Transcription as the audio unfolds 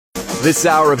This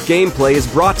hour of gameplay is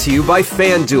brought to you by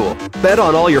FanDuel. Bet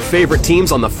on all your favorite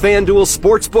teams on the FanDuel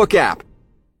Sportsbook app.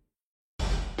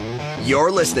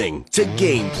 You're listening to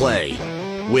Gameplay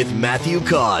with Matthew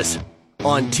Cause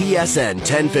on TSN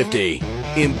 1050.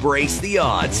 Embrace the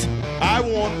odds. I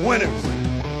want winners.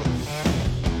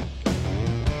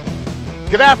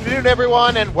 Good afternoon,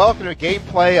 everyone, and welcome to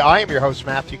Gameplay. I am your host,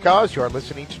 Matthew Cause. You are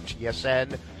listening to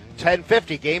TSN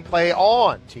 1050. Gameplay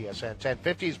on TSN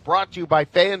 1050 is brought to you by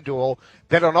FanDuel.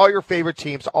 Bet on all your favorite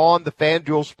teams on the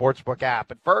FanDuel Sportsbook app.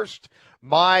 But first,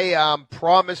 my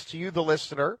promise to you, the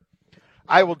listener,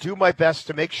 I will do my best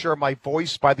to make sure my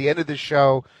voice by the end of the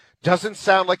show doesn't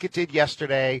sound like it did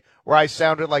yesterday, where I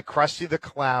sounded like Krusty the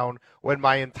Clown when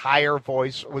my entire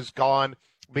voice was gone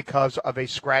because of a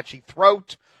scratchy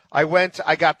throat. I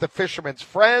got the Fisherman's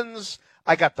Friends,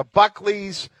 I got the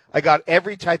Buckleys, I got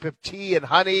every type of tea and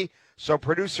honey. So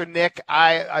producer Nick,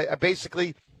 I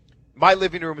basically, my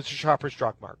living room is a Shoppers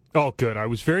Drug Mart. Oh, good. I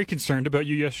was very concerned about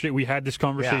you yesterday. We had this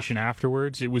conversation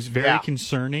afterwards. It was very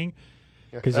concerning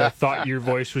because I thought your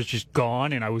voice was just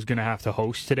gone and I was going to have to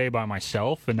host today by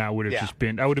myself, and that would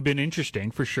have been interesting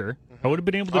for sure. I would have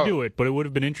been able to do it, but it would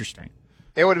have been interesting.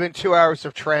 It would have been 2 hours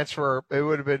of transfer. It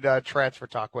would have been transfer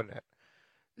talk, wouldn't it?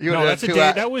 No, that's a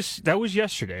day. That was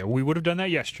yesterday. We would have done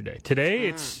that yesterday. Today,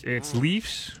 it's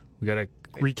Leafs. We got to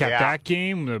recap that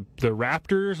game. The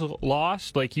Raptors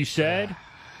lost, like you said.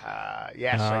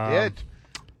 Yes, I did.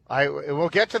 We'll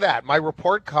get to that. My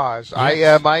report cause.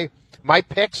 Yes. My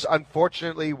picks,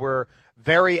 unfortunately, were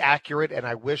very accurate, and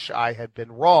I wish I had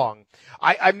been wrong.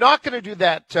 I'm not going to do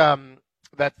that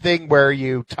thing where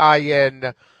you tie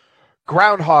in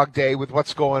Groundhog Day with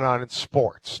what's going on in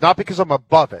sports. Not because I'm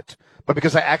above it, but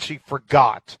because I actually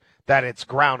forgot that it's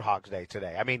Groundhog Day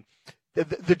today. I mean,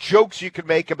 the jokes you can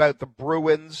make about the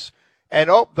Bruins, and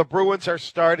the Bruins are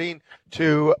starting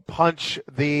to punch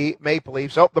the Maple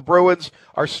Leafs. The Bruins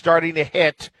are starting to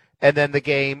hit, and then the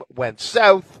game went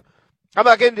south. I'm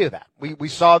not going to do that. We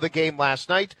saw the game last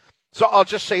night, so I'll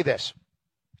just say this.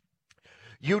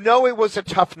 You know it was a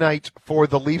tough night for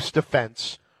the Leafs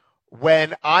defense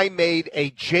when I made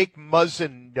a Jake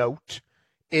Muzzin note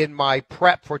in my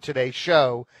prep for today's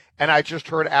show, and I just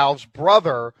heard Al's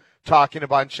brother talking a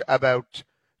bunch about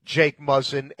Jake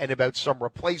Muzzin and about some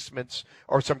replacements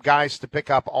or some guys to pick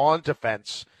up on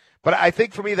defense. But I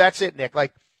think for me, that's it, Nick.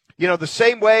 Like, you know, the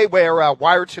same way where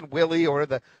Wyerton Willie, or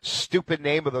the stupid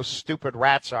name of those stupid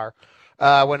rats are,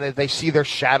 when they see their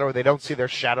shadow, they don't see their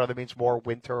shadow, that means more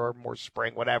winter or more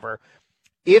spring, whatever.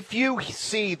 If you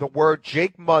see the word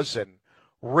Jake Muzzin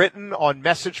written on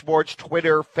message boards,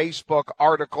 Twitter, Facebook,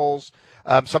 articles,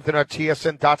 something on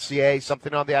tsn.ca,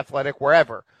 something on The Athletic,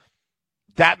 wherever,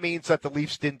 that means that the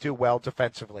Leafs didn't do well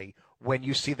defensively when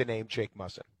you see the name Jake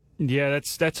Muzzin. Yeah,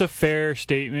 that's a fair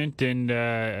statement, and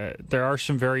there are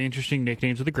some very interesting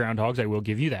nicknames of the Groundhogs. I will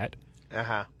give you that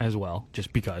as well,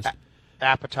 just because.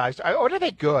 Appetized. Are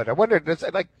they good? I wonder,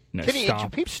 No, can you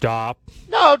eat? Stop.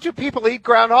 No, do people eat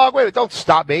groundhog? Wait, don't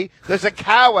stop me. There's a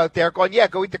cow out there going,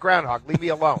 go eat the groundhog. Leave me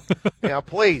alone.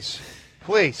 Please.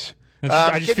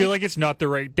 I just feel like it's not the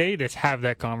right day to have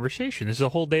that conversation. This is a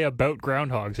whole day about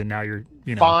groundhogs, and now you're.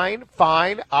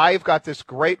 Fine. I've got this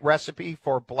great recipe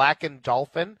for blackened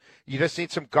dolphin. You just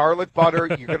need some garlic butter.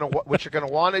 What you're gonna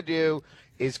want to do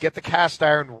is get the cast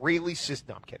iron really.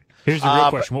 No, I'm kidding. Here's the real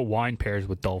question: what wine pairs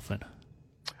with dolphin?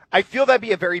 I feel that'd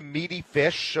be a very meaty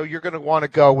fish, so you're going to want to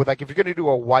go with, if you're going to do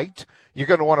a white, you're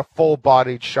going to want a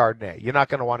full-bodied Chardonnay. You're not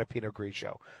going to want a Pinot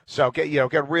Grigio. So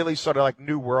get really sort of like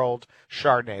New World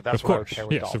Chardonnay. That's what I would pair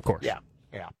with dolphin. Of course. Yeah.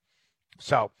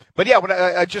 So, but yeah, when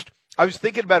I was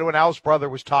thinking about it when Al's brother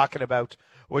was talking about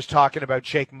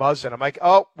Jake Muzzin. I'm like,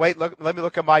 oh wait, let me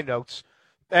look at my notes,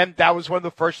 and that was one of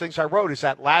the first things I wrote. Is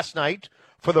that last night,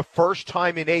 for the first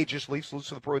time in ages, Leafs lose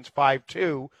to the Bruins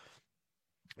 5-2.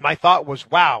 My thought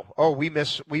was, wow, we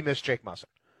miss Jake Muzzin.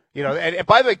 And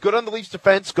by the way, good on the Leafs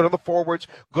defense, good on the forwards,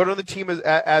 good on the team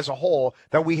as a whole,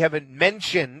 that we haven't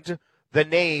mentioned the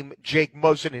name Jake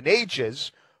Muzzin in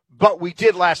ages, but we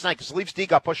did last night because the Leafs D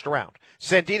got pushed around.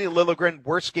 Sandini and Liljegren,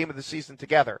 worst game of the season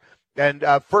together. And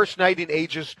first night in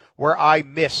ages where I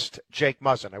missed Jake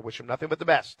Muzzin. I wish him nothing but the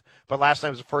best. But last night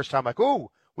was the first time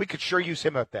we could sure use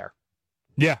him out there.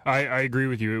 Yeah, I agree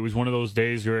with you. It was one of those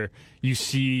days where you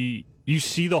see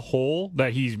the hole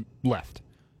that he's left.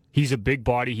 He's a big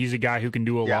body. He's a guy who can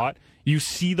do a lot. You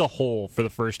see the hole for the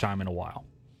first time in a while.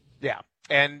 Yeah,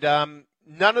 and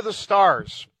none of the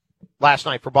stars last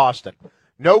night for Boston.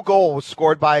 No goal was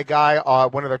scored by a guy,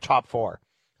 one of their top four.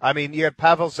 I mean, you had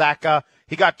Pavel Zacha.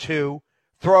 He got 2.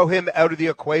 Throw him out of the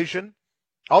equation.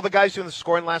 All the guys doing the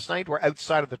scoring last night were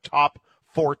outside of the top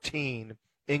 14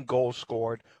 in goals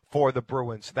scored for the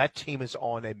Bruins. That team is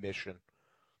on a mission.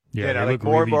 Yeah, they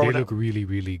look really,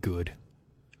 really good.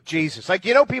 Jesus.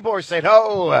 People are saying,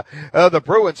 the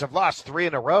Bruins have lost 3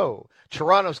 in a row.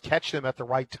 Toronto's catching them at the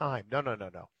right time. No.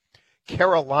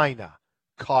 Carolina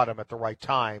caught them at the right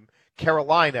time.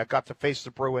 Carolina got to face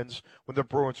the Bruins when the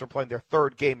Bruins were playing their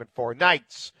 3rd game in 4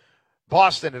 nights.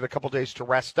 Boston had a couple days to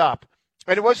rest up.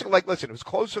 And it wasn't it was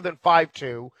closer than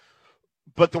 5-2.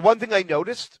 But the one thing I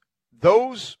noticed,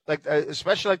 those,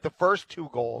 especially the first 2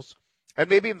 goals, and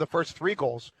maybe even the first 3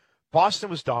 goals, Boston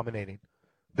was dominating.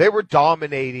 They were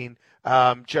dominating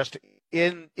just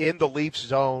in the Leafs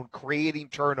zone, creating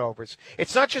turnovers.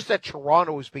 It's not just that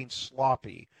Toronto was being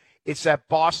sloppy. It's that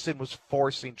Boston was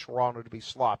forcing Toronto to be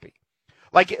sloppy.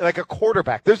 Like a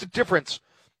quarterback. There's a difference.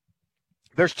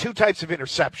 There's 2 types of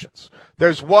interceptions.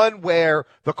 There's one where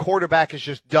the quarterback is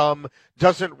just dumb,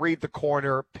 doesn't read the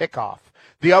corner, pick off.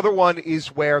 The other one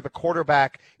is where the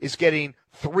quarterback is getting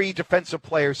 3 defensive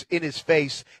players in his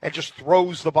face and just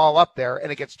throws the ball up there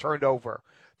and it gets turned over.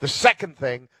 The second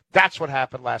thing, that's what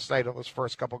happened last night on those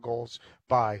first couple goals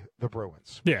by the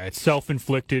Bruins. Yeah, it's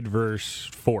self-inflicted versus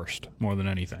forced more than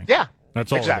anything. Yeah,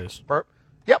 that's all it is.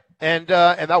 Yep, and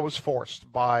that was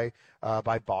forced by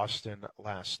Boston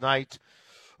last night.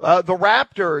 The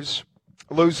Raptors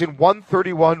losing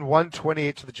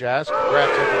 131-128 to the Jazz.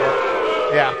 Congrats,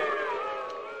 everyone. Yeah,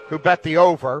 who bet the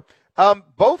over.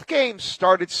 Both games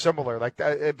started similar. Both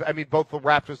the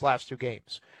Raptors' last 2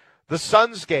 games. The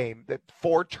Suns game,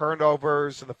 4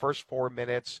 turnovers in the first 4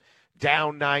 minutes,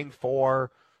 down 9-4.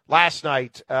 Last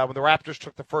night, when the Raptors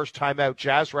took the first timeout,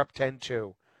 Jazz were up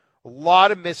 10-2. A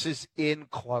lot of misses in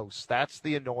close. That's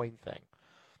the annoying thing.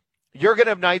 You're going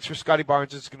to have nights where Scotty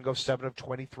Barnes is going to go 7 of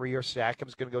 23, or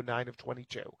Siakam's going to go 9 of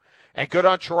 22. And good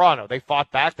on Toronto. They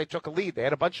fought back. They took a lead. They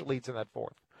had a bunch of leads in that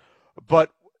fourth.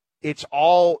 But it's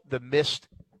all the missed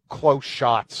close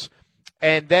shots.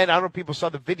 And then, I don't know if people saw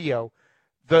the video,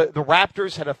 the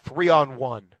Raptors had a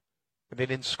 3-on-1, and they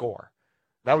didn't score.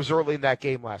 That was early in that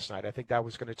game last night. I think that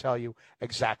was going to tell you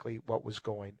exactly what was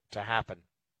going to happen.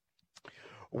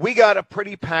 We got a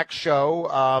pretty packed show,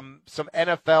 some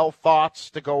NFL thoughts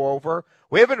to go over.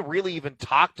 We haven't really even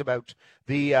talked about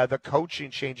the coaching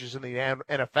changes in the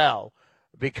NFL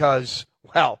because,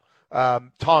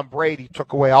 Tom Brady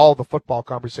took away all the football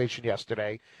conversation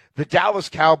yesterday. The Dallas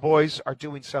Cowboys are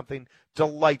doing something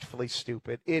delightfully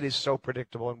stupid. It is so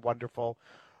predictable and wonderful.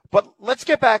 But let's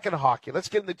get back into hockey. Let's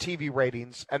get into TV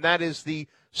ratings, and that is the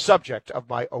subject of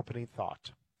my opening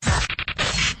thought.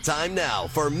 Time now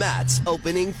for Matt's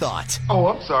opening thought. Oh,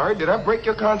 I'm sorry. Did I break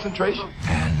your concentration?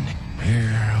 And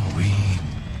here we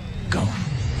go.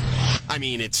 I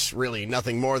mean, it's really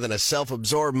nothing more than a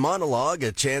self-absorbed monologue,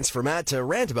 a chance for Matt to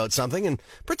rant about something and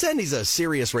pretend he's a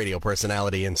serious radio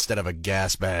personality instead of a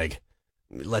gas bag.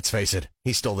 Let's face it,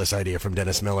 he stole this idea from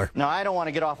Dennis Miller. No, I don't want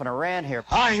to get off on a rant here.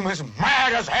 I'm as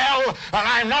mad as hell, and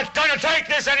I'm not going to take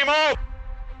this anymore!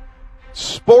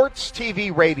 Sports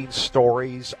TV rating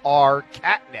stories are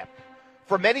catnip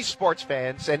for many sports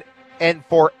fans and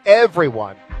for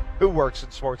everyone who works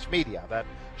in sports media. That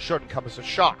shouldn't come as a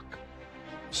shock.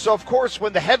 So, of course,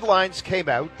 when the headlines came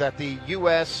out that the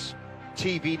U.S.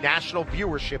 TV national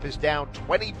viewership is down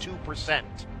 22%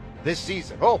 this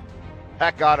season,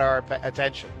 that got our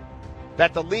attention.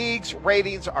 That the league's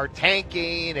ratings are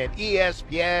tanking and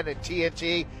ESPN and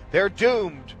TNT, they're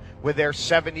doomed with their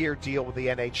 7-year deal with the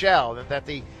NHL, and that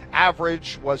the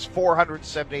average was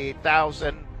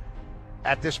 478,000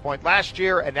 at this point last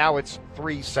year, and now it's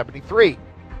 373.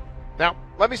 Now,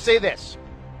 let me say this.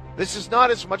 This is not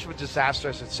as much of a disaster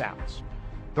as it sounds.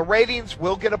 The ratings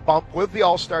will get a bump with the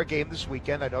All-Star game this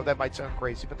weekend. I know that might sound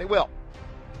crazy, but they will.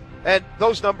 And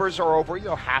those numbers are over,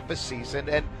 half a season,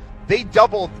 and they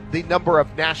doubled the number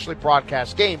of nationally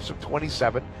broadcast games from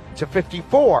 27 to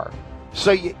 54.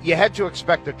 So you had to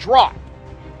expect a drop.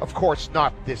 Of course,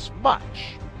 not this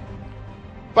much.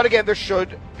 But again, there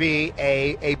should be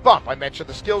a bump. I mentioned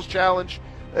the Skills Challenge.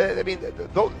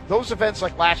 Those events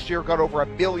like last year got over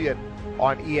 1 million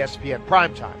on ESPN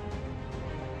primetime.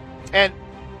 And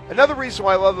another reason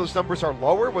why a lot of those numbers are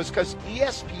lower was because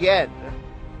ESPN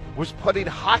was putting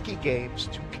hockey games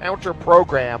to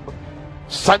counter-program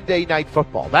Sunday Night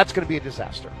Football. That's going to be a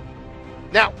disaster.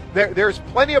 Now, there's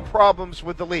plenty of problems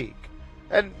with the league,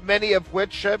 and many of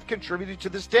which have contributed to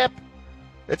this dip.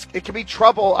 It can be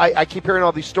trouble. I keep hearing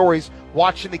all these stories,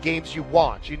 watching the games you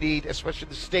want. You need, especially in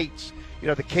the States,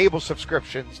 the cable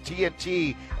subscriptions,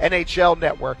 TNT, NHL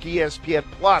Network, ESPN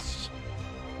Plus.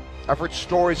 I've heard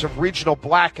stories of regional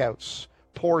blackouts,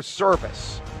 poor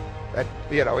service, and,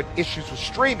 issues with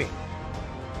streaming.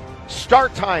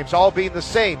 Start times all being the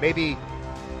same. Maybe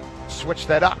switch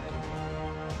that up.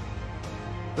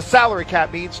 The salary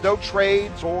cap means no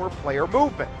trades or player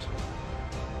movement.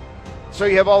 So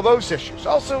you have all those issues.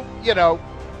 Also,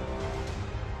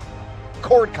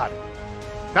 cord cutting.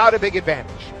 Not a big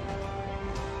advantage.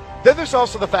 Then there's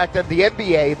also the fact that the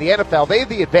NBA and the NFL, they have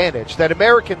the advantage that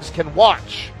Americans can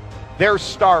watch their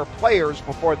star players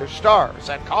before they're stars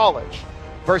at college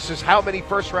versus how many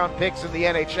first-round picks in the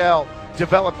NHL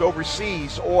developed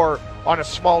overseas or on a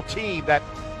small team that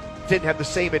didn't have the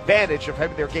same advantage of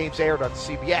having their games aired on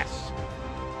CBS.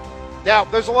 Now,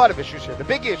 there's a lot of issues here. The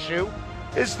big issue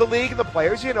is the league and the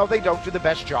players, they don't do the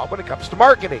best job when it comes to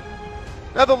marketing.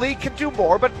 Now, the league can do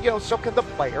more, but, so can the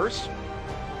players.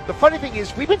 The funny thing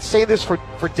is, we've been saying this for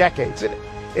decades, and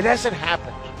it hasn't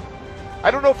happened.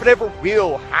 I don't know if it ever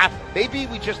will happen. Maybe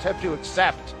we just have to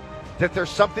accept that there's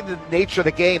something in the nature of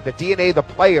the game, the DNA of the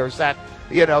players, that,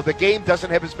 the game doesn't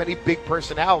have as many big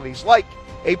personalities like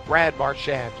a Brad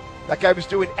Marchand. That guy was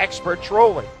doing expert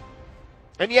trolling.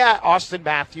 And yeah, Austin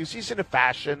Matthews, he's into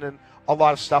fashion and a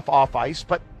lot of stuff off ice,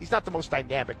 but he's not the most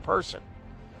dynamic person.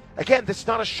 Again, that's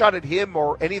not a shot at him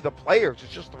or any of the players.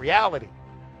 It's just the reality.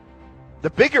 The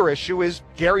bigger issue is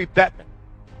Gary Bettman.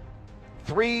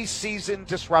 3 season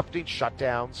disrupting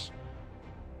shutdowns.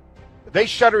 They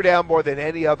shut her down more than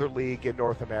any other league in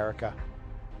North America.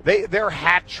 Their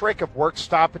hat trick of work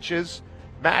stoppages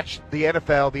matched the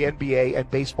NFL, the NBA,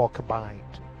 and baseball combined.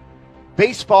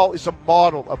 Baseball is a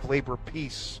model of labor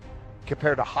peace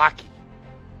compared to hockey.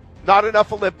 Not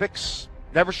enough Olympics.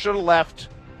 Never should have left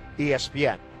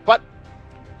ESPN. But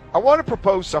I want to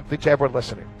propose something to everyone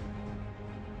listening.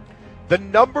 The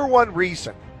number one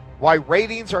reason why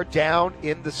ratings are down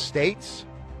in the States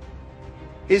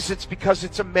is it's because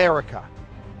it's America.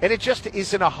 And it just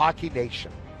isn't a hockey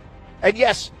nation. And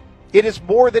yes, it is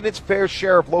more than its fair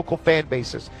share of local fan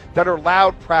bases that are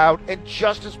loud, proud, and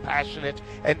just as passionate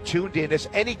and tuned in as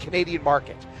any Canadian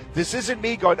market. This isn't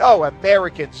me going, oh,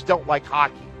 Americans don't like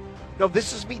hockey. No,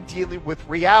 this is me dealing with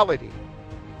reality.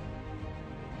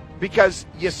 Because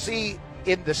you see,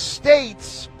 in the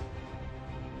States,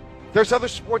 there's other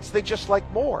sports they just like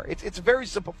more. It's a very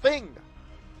simple thing.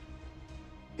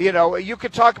 You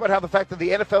could talk about how the fact that the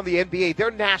NFL and the NBA, they're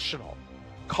national.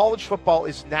 College football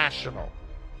is national.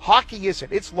 Hockey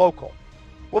isn't. It's local.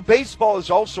 Well, baseball is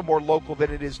also more local than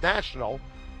it is national,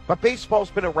 but baseball's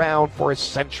been around for a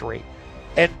century.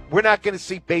 And we're not going to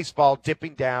see baseball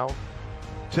dipping down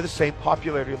to the same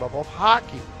popularity level of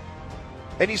hockey.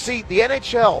 And you see, the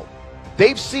NHL,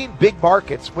 they've seen big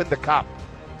markets win the Cup.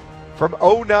 From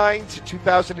 2009 to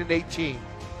 2018,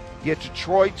 you had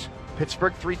Detroit,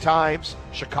 Pittsburgh 3 times,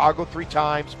 Chicago 3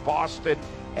 times, Boston,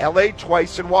 LA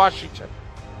twice, and Washington.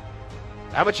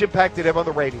 How much impact did it have on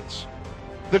the ratings?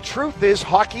 The truth is,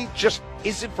 hockey just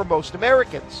isn't for most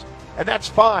Americans, and that's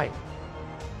fine.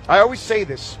 I always say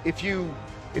this, if you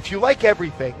like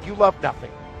everything, you love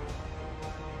nothing.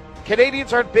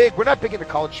 Canadians aren't big. We're not big into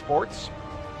college sports.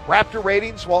 Raptor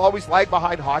ratings will always lag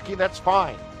behind hockey, and that's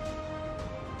fine.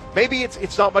 Maybe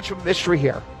it's not much of a mystery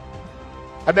here.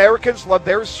 Americans love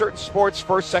their certain sports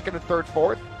first, second, and third,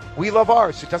 fourth. We love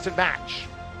ours. It doesn't match.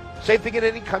 Same thing in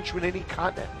any country, in any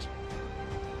continent.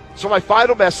 So my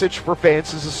final message for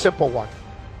fans is a simple one.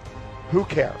 Who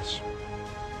cares?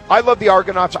 I love the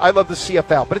Argonauts. I love the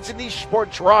CFL, but it's a niche sport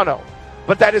in Toronto.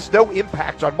 But that has no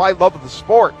impact on my love of the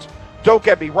sport. Don't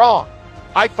get me wrong.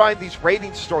 I find these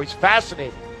rating stories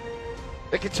fascinating.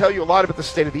 They can tell you a lot about the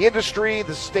state of the industry,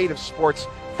 the state of sports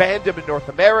fandom in North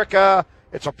America.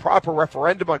 It's a proper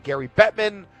referendum on Gary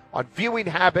Bettman, on viewing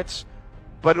habits,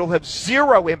 but it'll have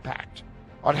zero impact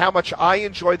on how much I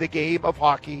enjoy the game of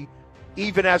hockey,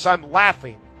 even as I'm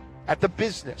laughing at the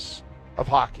business of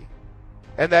hockey.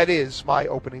 And that is my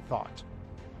opening thought.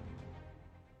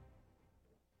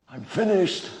 I'm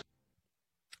finished.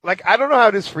 I don't know how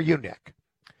it is for you, Nick,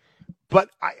 but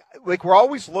we're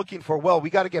always looking for, we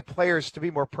got to get players to be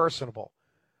more personable.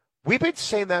 We've been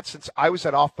saying that since I was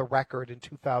at Off the Record in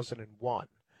 2001.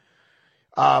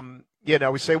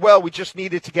 We say, we just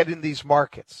needed to get in these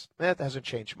markets. That hasn't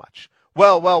changed much.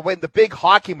 Well, when the big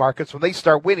hockey markets, when they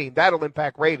start winning, that'll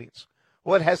impact ratings.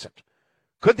 Well, it hasn't.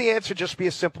 Could the answer just be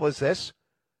as simple as this?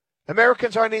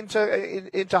 Americans aren't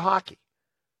into hockey.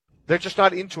 They're just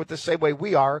not into it the same way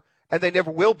we are, and they never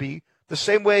will be, the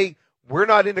same way we're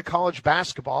not into college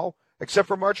basketball, except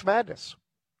for March Madness.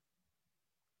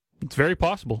 It's very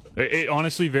possible. It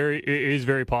is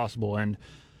very possible. And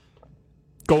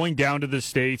going down to the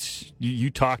States, you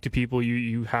talk to people,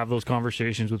 you have those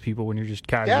conversations with people when you're just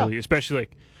casually, especially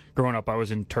growing up, I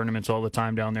was in tournaments all the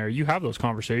time down there. You have those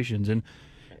conversations, and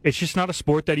it's just not a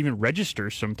sport that even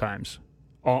registers sometimes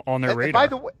on their radar.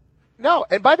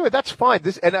 And by the way, that's fine.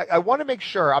 I want to make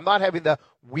sure I'm not having the,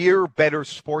 we're better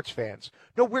sports fans.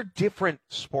 No, we're different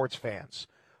sports fans.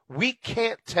 We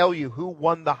can't tell you who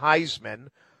won the Heisman,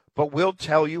 but we'll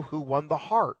tell you who won the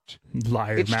Hart.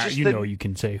 Liar, Matt. Know you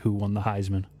can say who won the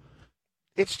Heisman.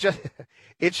 It's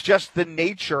just the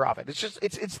nature of it.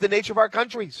 It's the nature of our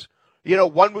countries. You know,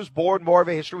 one was born more of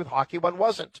a history with hockey, one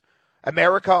wasn't.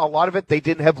 America, a lot of it, they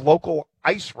didn't have local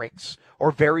ice rinks,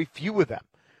 or very few of them.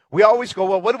 We always go,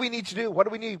 well, what do we need to do? What do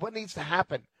we need? What needs to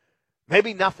happen?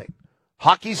 Maybe nothing.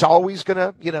 Hockey's always going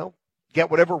to, get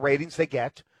whatever ratings they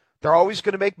get. They're always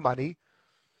going to make money.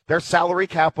 Their salary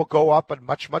cap will go up, and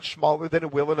much, much smaller than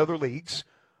it will in other leagues.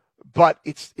 But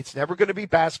it's never going to be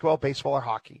basketball, baseball, or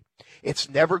hockey. It's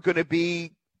never going to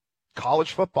be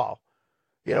college football.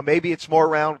 Maybe it's more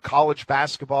around college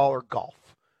basketball or golf.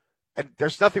 And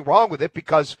there's nothing wrong with it,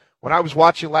 because when I was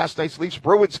watching last night's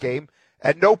Leafs-Bruins game,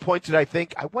 at no point did I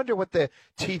think, I wonder what the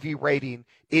TV rating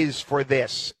is for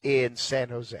this in San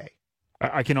Jose.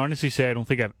 I can honestly say I don't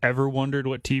think I've ever wondered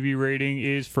what TV rating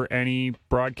is for any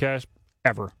broadcast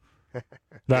ever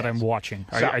that I'm watching.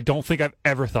 So, I don't think I've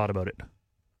ever thought about it.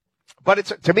 But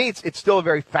to me, it's still a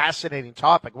very fascinating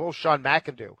topic. What will Sean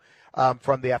McIndoe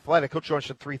from The Athletic? He'll join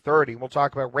us at 3:30. We'll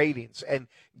talk about ratings and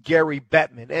Gary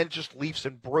Bettman and just Leafs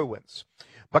and Bruins.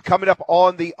 But coming up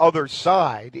on the other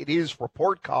side, it is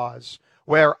Report Cause,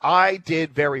 where I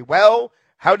did very well.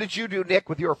 How did you do, Nick,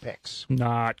 with your picks?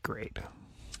 Not great.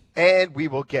 And we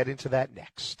will get into that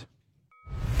next.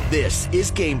 This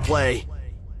is Gameplay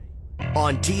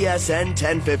on TSN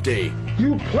 1050.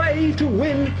 You play to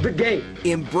win the game.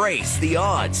 Embrace the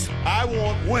odds. I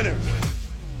want winners.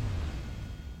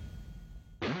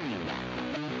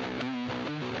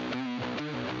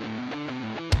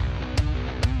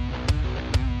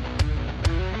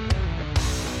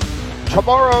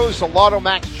 Tomorrow's Lotto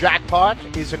Max jackpot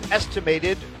is an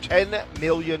estimated $10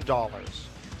 million.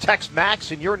 Text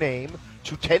MAX in your name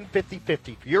to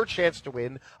 105050 for your chance to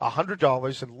win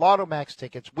 $100 in Lotto Max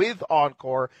tickets with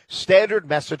Encore. Standard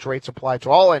message rates apply to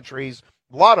all entries.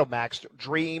 Lotto Max,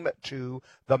 dream to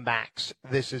the max.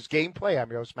 This is Gameplay. I'm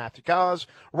your host, Matthew Cause,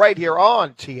 right here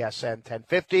on TSN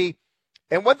 1050.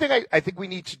 And one thing I think we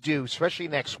need to do, especially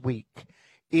next week,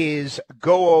 is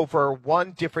go over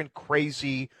one different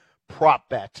crazy prop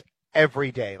bet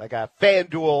every day, like a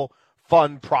FanDuel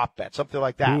fun prop bet, something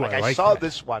like that. Ooh, I saw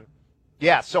this one.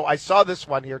 Yeah, so I saw this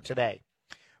one here today.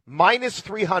 Minus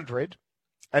 300,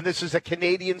 and this is a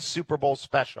Canadian Super Bowl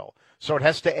special. So it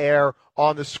has to air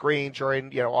on the screen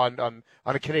during, on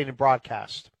a Canadian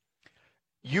broadcast.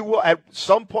 You will, at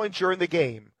some point during the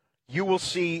game, you will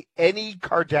see any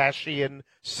Kardashian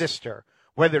sister,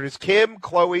 whether it's Kim,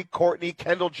 Khloe, Kourtney,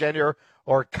 Kendall Jenner,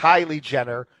 or Kylie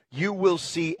Jenner. You will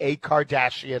see a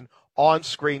Kardashian on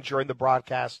screen during the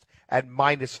broadcast at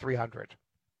minus 300.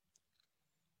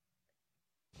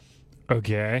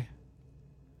 Okay.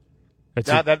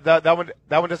 That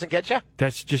one doesn't get you?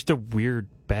 That's just a weird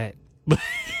bet.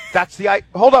 That's the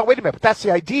hold on, wait a minute. But that's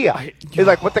the idea. It's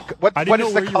like what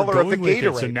is the color of the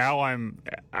Gatorade? So now I'm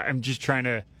just trying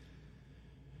to.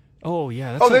 Oh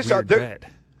yeah, that's a weird bet.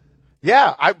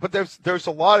 Yeah, but there's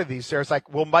a lot of these. There's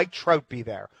like, will Mike Trout be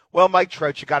there? Well, Mike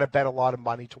Trout, you got to bet a lot of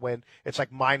money to win. It's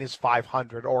like minus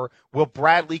 500. Or will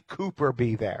Bradley Cooper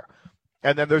be there?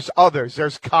 And then there's others.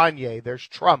 There's Kanye. There's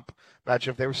Trump.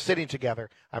 Imagine if they were sitting together.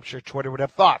 I'm sure Twitter would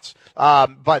have thoughts.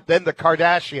 But then the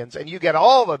Kardashians, and you get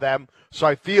all of them. So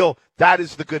I feel that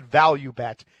is the good value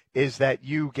bet, is that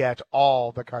you get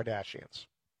all the Kardashians.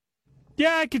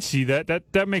 Yeah, I could see that.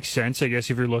 That makes sense, I guess,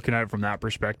 if you're looking at it from that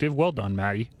perspective. Well done,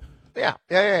 Matty.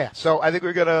 Yeah. So I think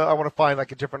I want to find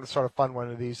like a different sort of fun one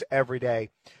of these every day.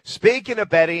 Speaking of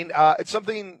betting, it's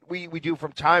something we do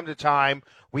from time to time.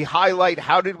 We highlight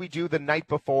how did we do the night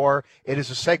before. It is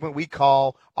a segment we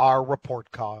call our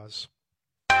Report Cause.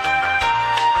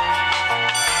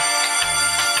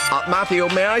 Matthew,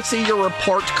 may I see your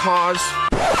Report Cause?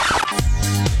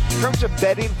 In terms of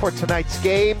betting for tonight's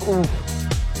game,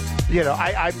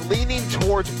 I'm leaning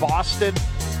towards Boston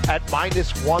at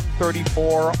minus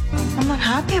 134. I'm not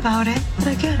happy about it, but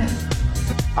I get it.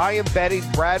 I am betting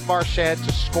Brad Marchand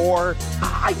to score.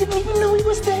 I didn't even know he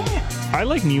was there. I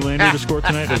like Nylander to score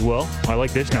tonight as well. I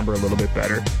like this number a little bit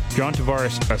better. John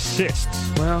Tavares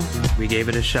assists. Well, we gave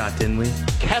it a shot, didn't we?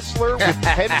 Kessler with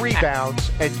 10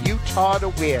 rebounds and Utah to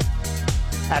win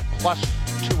at plus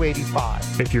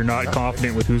 285. If you're not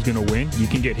confident with who's going to win, you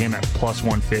can get him at plus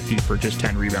 150 for just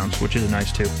 10 rebounds, which is a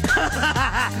nice too.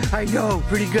 I know.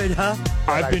 Pretty good, huh?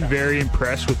 I've been very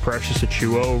impressed with Precious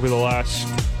Achiuwa over the last,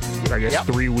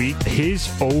 3 weeks. His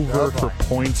over for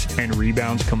points and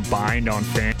rebounds combined on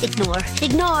fan.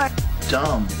 Ignore.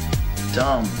 Dumb.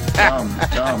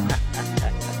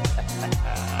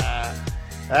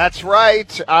 That's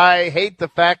right. I hate the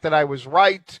fact that I was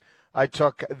right. I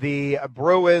took the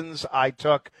Bruins.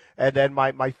 And then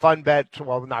my fun bet,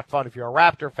 well, not fun if you're a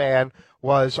Raptor fan,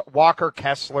 was Walker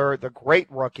Kessler, the great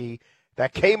rookie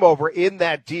that came over in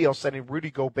that deal, sending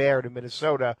Rudy Gobert to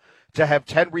Minnesota to have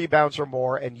 10 rebounds or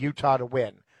more and Utah to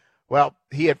win. Well,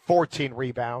 he had 14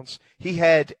 rebounds. He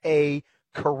had a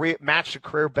career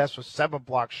best with 7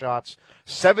 block shots,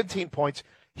 17 points.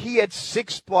 He had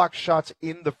 6 block shots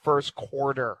in the first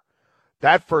quarter.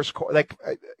 That first quarter,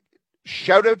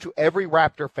 shout out to every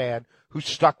Raptor fan who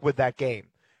stuck with that game.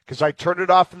 Because I turned it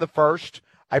off in the first.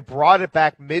 I brought it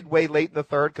back midway late in the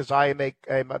third because I am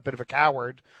a bit of a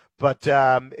coward. But, the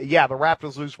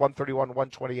Raptors lose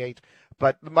 131-128.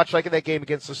 But much like in that game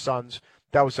against the Suns,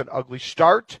 that was an ugly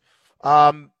start.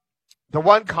 The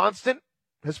one constant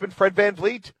has been Fred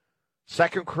VanVleet.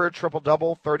 Second career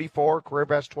triple-double, 34, career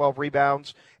best 12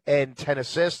 rebounds, and 10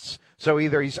 assists. So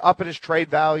either he's up in his trade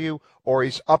value or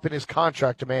he's up in his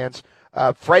contract demands.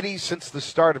 Freddie, since the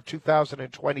start of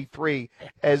 2023,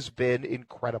 has been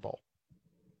incredible.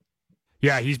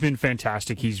 Yeah, he's been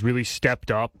fantastic. He's really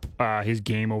stepped up his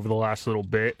game over the last little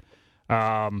bit.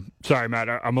 Sorry, Matt,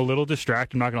 I'm a little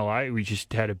distracted. I'm not going to lie. We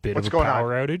just had a bit of a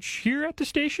power outage here at the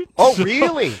station. Oh,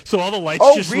 really? So all the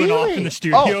lights went off in the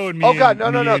studio, and me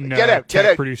and Get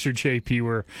out. Producer JP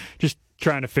were just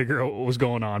trying to figure out what was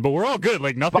going on. But we're all good.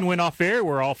 Nothing went off air.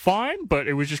 We're all fine, but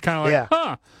it was just kind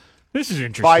of this is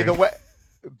interesting.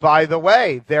 By the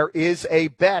way, there is a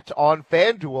bet on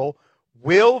FanDuel.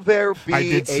 Will there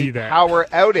be a power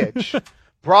outage?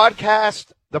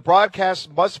 The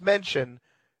broadcast must mention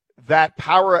that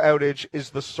power outage is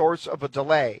the source of a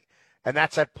delay, and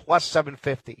that's at plus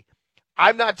 750.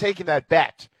 I'm not taking that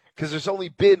bet because there's only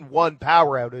been one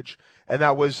power outage, and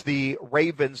that was the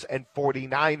Ravens and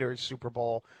 49ers Super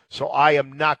Bowl, so I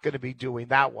am not going to be doing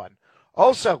that one.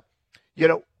 Also,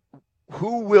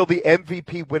 who will the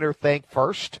MVP winner thank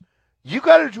first? You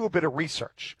got to do a bit of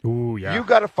research. Ooh, yeah. You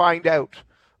got to find out.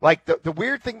 The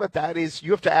weird thing about that is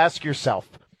you have to ask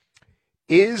yourself,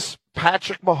 is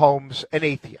Patrick Mahomes an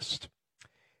atheist?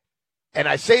 And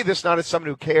I say this not as someone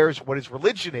who cares what his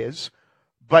religion is,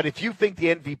 but if you think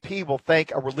the MVP will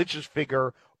thank a religious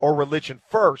figure or religion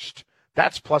first,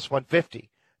 that's plus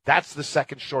 150. That's the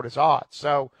second shortest odds.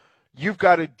 So you've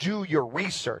got to do your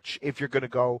research if you're going to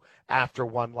go after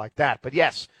one like that. But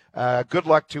yes, good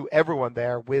luck to everyone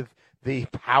there with the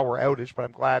power outage, but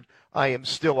I'm glad I am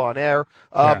still on air.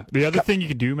 The other thing you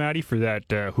can do, Matty, for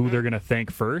that who they're going to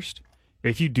thank first,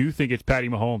 if you do think it's Patty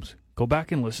Mahomes, go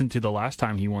back and listen to the last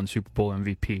time he won Super Bowl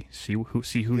MVP. See who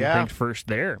he thanked first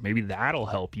there. Maybe that'll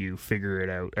help you figure it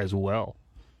out as well.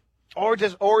 Or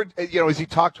as he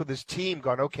talked with his team,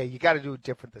 going, okay, you got to do it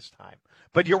different this time.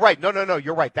 But you're right. No,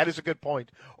 you're right. That is a good point.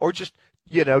 Or just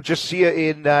see it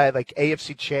in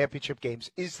AFC Championship games.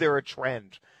 Is there a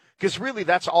trend? Because really,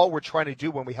 that's all we're trying to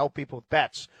do when we help people with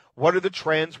bets. What are the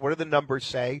trends? What do the numbers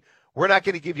say? We're not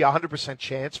going to give you a 100%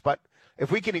 chance, but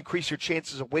if we can increase your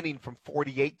chances of winning from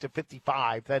 48 to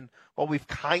 55, then, well, we've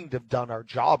kind of done our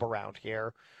job around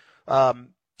here.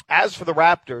 As for the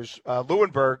Raptors,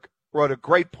 Lewinberg wrote a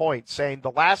great point saying the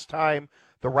last time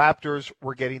the Raptors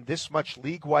were getting this much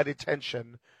league-wide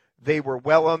attention, they were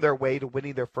well on their way to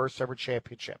winning their first ever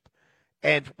championship.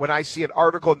 And when I see an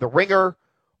article in The Ringer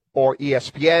or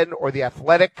ESPN or The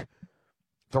Athletic,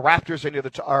 the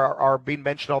Raptors are being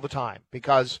mentioned all the time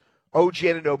because OG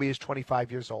Anunoby is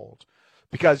 25 years old,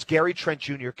 because Gary Trent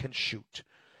Jr. can shoot,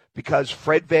 because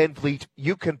Fred VanVleet,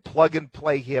 you can plug and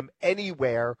play him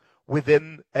anywhere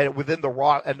within a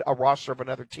roster of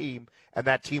another team, and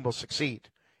that team will succeed.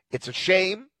 It's a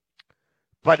shame,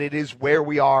 but it is where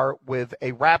we are with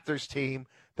a Raptors team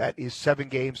that is 7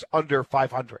 games under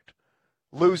 500,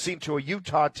 losing to a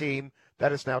Utah team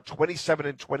that is now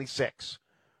 27-26.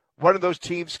 One of those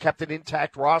teams kept an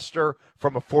intact roster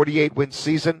from a 48-win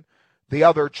season. The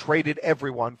other traded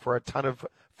everyone for a ton of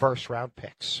first-round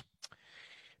picks.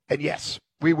 And yes,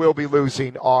 we will be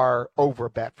losing our over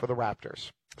bet for the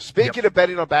Raptors. Speaking of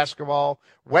betting on basketball,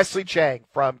 Wesley Chang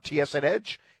from TSN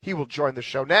Edge, he will join the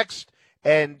show next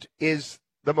and is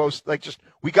the most,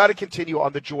 we got to continue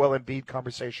on the Joel Embiid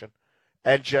conversation.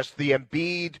 And just the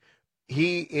Embiid,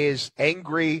 he is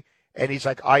angry, and he's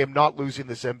like, I am not losing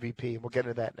this MVP. We'll get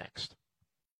into that next.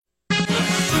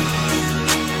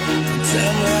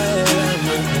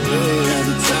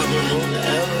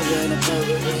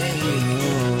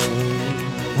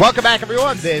 Welcome back,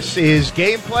 everyone. This is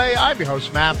Gameplay. I'm your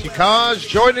host, Matthew Cause.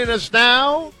 Joining us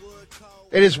now,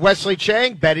 it is Wesley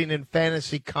Chang, betting and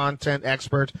fantasy content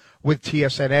expert with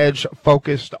TSN Edge,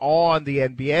 focused on the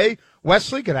NBA.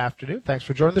 Wesley, good afternoon. Thanks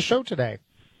for joining the show today.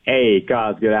 Hey,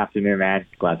 guys. Good afternoon, man.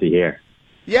 Glad to hear.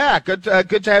 Yeah, good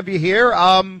to have you here.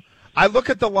 I look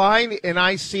at the line and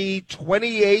I see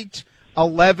 28,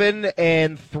 11,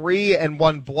 and 3 and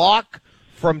 1 block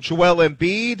from Joel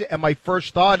Embiid, and my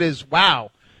first thought is,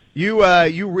 wow,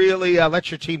 you really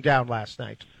let your team down last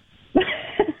night.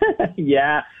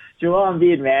 Yeah, Joel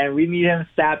Embiid, man, we need him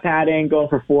stat padding, going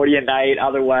for 40 a night.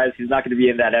 Otherwise, he's not going to be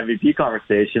in that MVP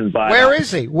conversation. But where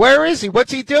is he? Where is he?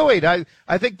 What's he doing? I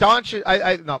think Nikola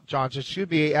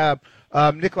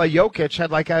Jokic had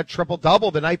like a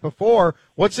triple-double the night before.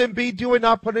 What's Embiid doing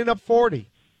not putting up 40?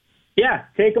 Yeah,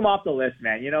 take him off the list,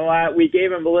 man. You know what? We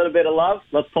gave him a little bit of love.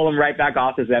 Let's pull him right back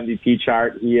off his MVP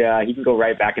chart. He can go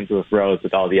right back into the throws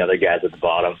with all the other guys at the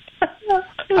bottom.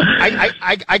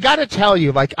 I got to tell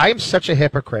you, like, I am such a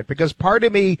hypocrite because part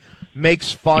of me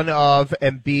makes fun of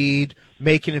Embiid,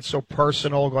 making it so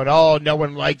personal, going, oh, no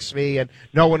one likes me and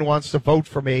no one wants to vote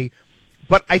for me.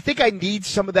 But I think I need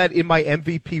some of that in my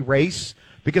MVP race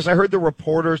because I heard the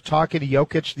reporters talking to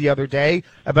Jokic the other day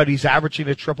about he's averaging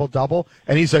a triple-double,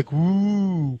 and he's like,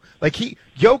 ooh. Like,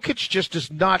 Jokic just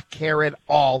does not care at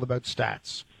all about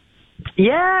stats.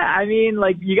 Yeah, I mean,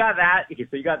 like, you got that. Okay,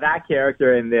 so you got that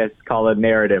character in this, call it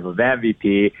narrative of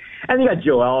MVP, and you got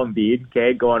Joel Embiid,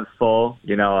 okay, going full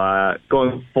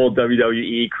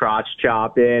WWE crotch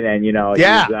chopping, and,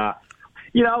 yeah.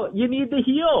 You need the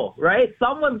heel, right?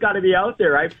 Someone's got to be out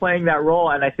there, right, playing that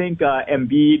role, and I think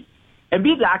Embiid's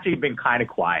actually been kind of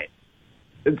quiet,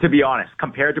 to be honest,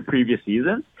 compared to previous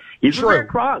seasons. He's been very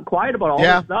quiet about all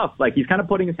this stuff. Like, he's kind of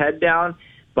putting his head down.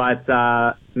 But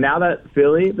now that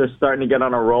Philly, they're starting to get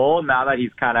on a roll, now that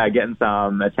he's kind of getting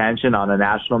some attention on a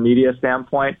national media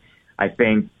standpoint, I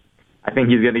think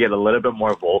he's going to get a little bit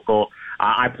more vocal.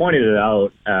 I pointed it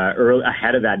out early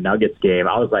ahead of that Nuggets game.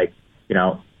 I was like,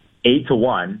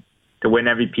 8-1 to win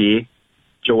MVP.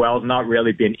 Joel's not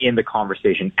really been in the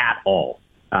conversation at all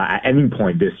at any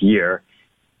point this year.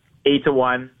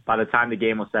 8-1. By the time the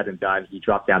game was said and done, he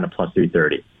dropped down to plus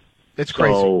 330. It's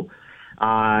crazy. So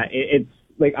it's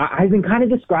like I've been kind of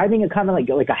describing it kind of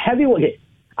like a heavyweight.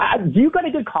 Do you got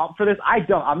a good comp for this? I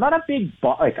don't. I'm not a big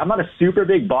I'm not a super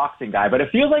big boxing guy, but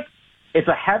it feels like it's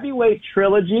a heavyweight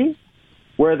trilogy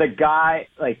where the guy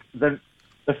the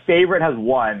favorite has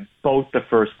won both the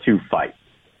first two fights.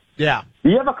 Yeah. Do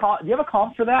you have a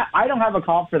comp for that? I don't have a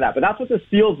comp for that, but that's what this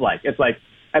feels like. It's like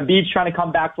Embiid's trying to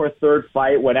come back for a third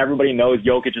fight when everybody knows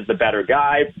Jokic is the better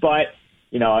guy, but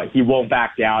he won't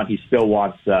back down. He still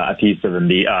wants a piece of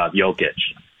Jokic.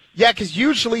 Yeah, because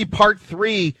usually part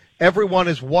 3, everyone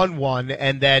is 1-1,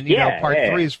 and then part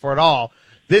 3 is for it all.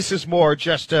 This is more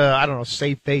just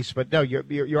safe face. But no,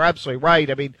 you're absolutely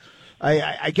right. I mean,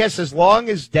 I guess as long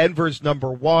as Denver's number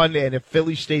 1, and if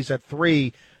Philly stays at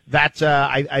 3. That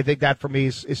I think that for me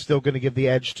is still going to give the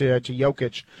edge to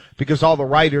Jokic because all the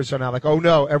writers are now like, oh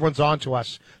no, everyone's on to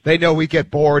us. They know we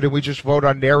get bored and we just vote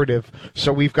on narrative,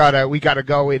 so we got to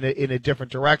go in a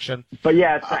different direction. But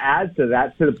yeah, to add to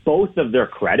that, to both of their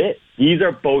credit, these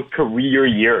are both career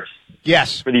years.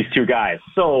 Yes, for these two guys.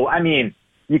 So I mean,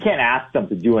 you can't ask them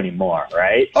to do any more,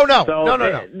 right? Oh no, so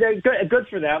no. They're good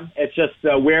for them. It's just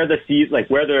where the season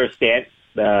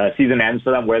ends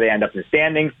for them, where they end up in the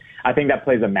standings. I think that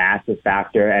plays a massive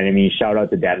factor, and I mean, shout out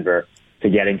to Denver to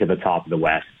getting to the top of the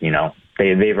West.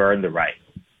 They've earned the right.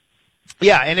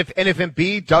 Yeah, and if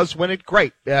Embiid does win it,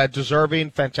 great, deserving,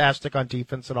 fantastic on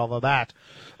defense, and all of that.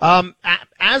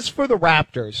 As for the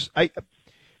Raptors,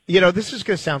 this is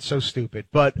going to sound so stupid,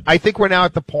 but I think we're now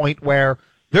at the point where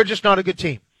they're just not a good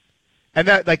team, and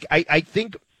that I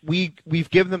think we've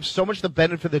given them so much the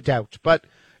benefit of the doubt, but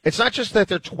it's not just that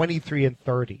they're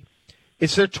 23-30.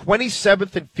 It's their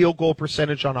 27th in field goal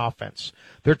percentage on offense.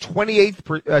 They're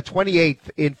 28th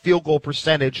in field goal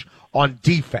percentage on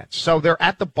defense. So they're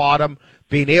at the bottom,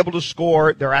 being able to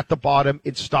score. They're at the bottom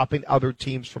in stopping other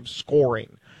teams from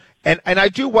scoring. And I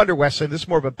do wonder, Wesley, this is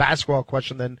more of a basketball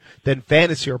question than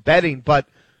fantasy or betting, but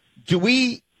do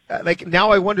we, now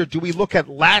I wonder, do we look at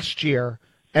last year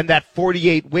and that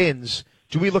 48 wins,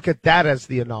 do we look at that as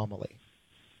the anomaly?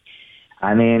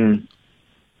 I mean,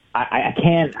 I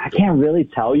can't really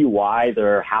tell you why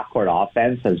their half-court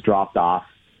offense has dropped off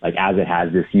as it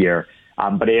has this year.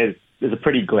 But it is a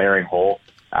pretty glaring hole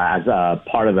as a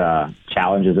part of the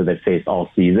challenges that they faced all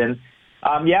season.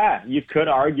 Yeah, you could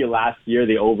argue last year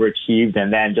they overachieved,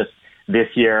 and then just this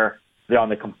year they're on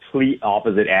the complete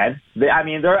opposite end.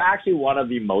 They're actually one of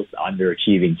the most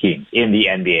underachieving teams in the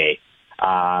NBA.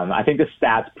 I think the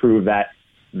stats prove that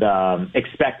the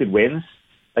expected wins,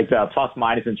 the plus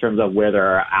minus in terms of where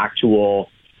their actual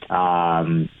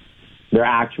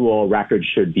record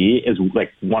should be, is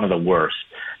one of the worst.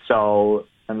 So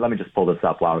and let me just pull this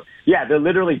up. They're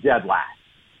literally dead last.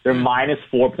 They're minus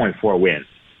 4.4 wins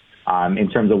in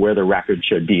terms of where the record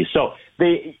should be. So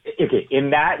in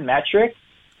that metric,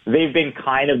 they've been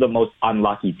kind of the most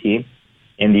unlucky team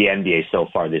in the NBA so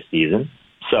far this season.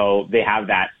 So they have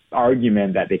that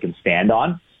argument that they can stand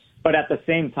on. But at the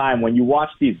same time, when you watch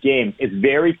these games, it's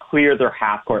very clear their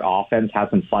half-court offense has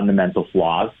some fundamental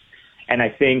flaws. And I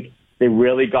think they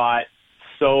really got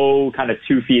so kind of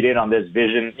 2 feet in on this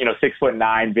vision,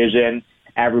 6'9" vision,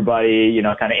 everybody,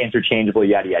 kind of interchangeable,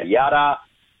 yada, yada, yada.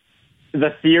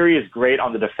 The theory is great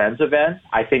on the defensive end.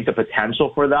 I think the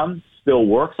potential for them still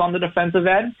works on the defensive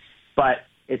end, but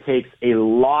it takes a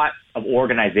lot of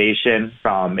organization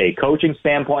from a coaching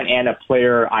standpoint and a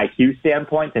player IQ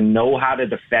standpoint to know how to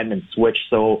defend and switch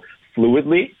so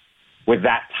fluidly with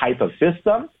that type of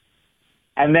system.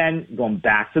 And then going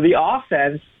back to the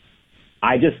offense,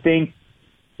 I just think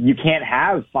you can't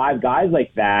have 5 guys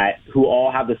like that who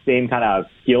all have the same kind of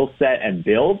skill set and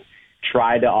build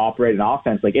try to operate an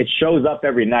offense. Like, it shows up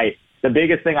every night. The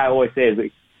biggest thing I always say is,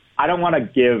 like, I don't want to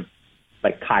give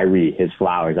Kyrie his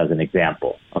flowers as an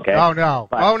example. Okay. Oh no.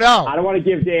 But oh no. I don't want to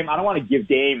give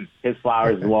Dame his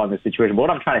flowers as well in this situation. But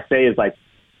what I'm trying to say is, like,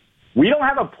 we don't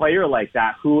have a player like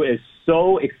that who is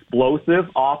so explosive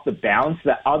off the bounce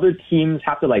that other teams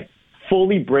have to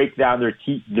fully break down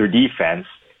their defense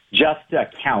just to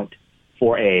account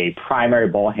for a primary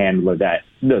ball handler that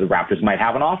the Raptors might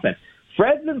have on offense.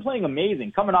 Fred's been playing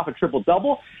amazing, coming off a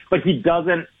triple-double, but he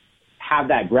doesn't have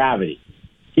that gravity.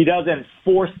 He doesn't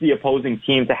force the opposing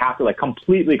team to have to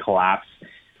completely collapse.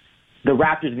 The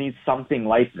Raptors need something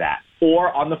like that.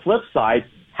 Or on the flip side,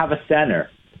 have a center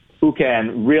who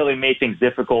can really make things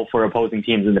difficult for opposing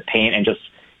teams in the paint and just,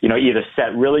 either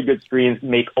set really good screens,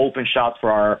 make open shots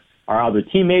for our other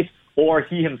teammates, or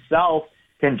he himself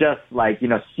can just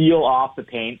seal off the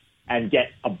paint and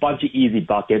get a bunch of easy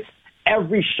buckets.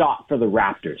 Every shot for the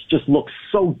Raptors just looks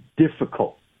so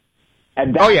difficult.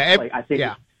 And that's, I think,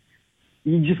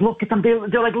 you just look at them,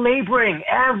 they're laboring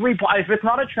every point. If it's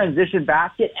not a transition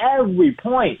basket, every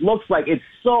point looks like it's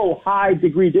so high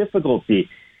degree difficulty.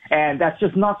 And that's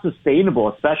just not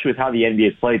sustainable, especially with how the NBA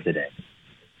is played today.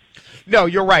 No,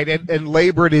 you're right. And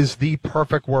labored is the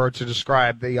perfect word to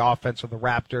describe the offense of the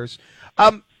Raptors.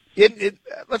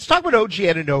 Let's talk about OG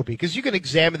Anunoby, because you can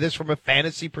examine this from a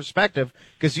fantasy perspective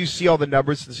because you see all the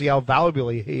numbers and see how valuable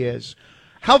he is.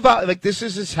 This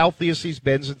is as healthy as he's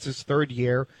been since his 3rd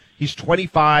year. He's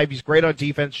 25. He's great on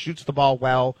defense, shoots the ball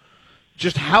well.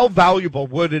 Just how valuable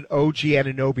would an OG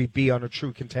Anunoby be on a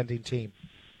true contending team?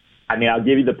 I mean, I'll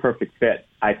give you the perfect fit.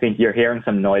 I think you're hearing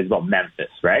some noise about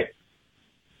Memphis, right?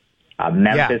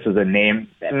 Memphis is a name.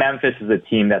 Memphis is a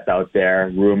team that's out there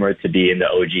rumored to be in the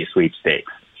OG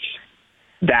sweepstakes.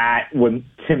 That would,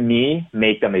 to me,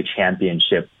 make them a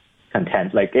championship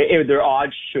contender. Their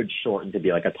odds should shorten to be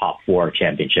a top 4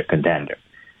 championship contender.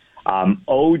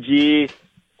 OG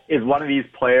is one of these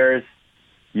players,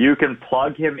 you can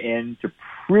plug him into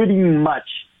pretty much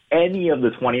any of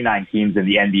the 29 teams in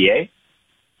the NBA,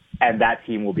 and that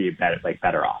team will be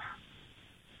better off.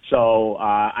 So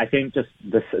I think just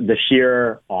the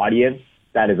sheer audience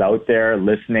that is out there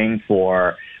listening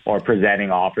for or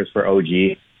presenting offers for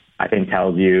OG, I think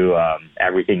tells you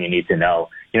everything you need to know.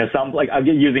 I'm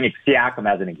using Siakam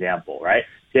as an example, right?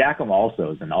 Siakam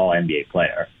also is an all-NBA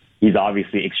player. He's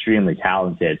obviously extremely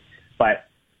talented, but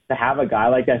to have a guy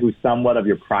like that who's somewhat of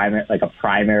your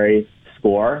primary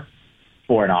scorer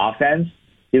for an offense,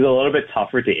 he's a little bit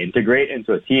tougher to integrate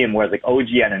into a team, whereas OG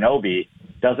Anunoby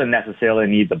doesn't necessarily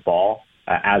need the ball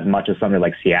as much as somebody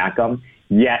like Siakam,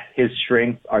 yet his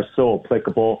strengths are so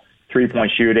applicable.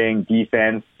 3-point shooting,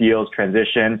 defense, steals,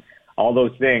 transition, all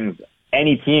those things.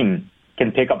 Any team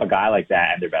can pick up a guy like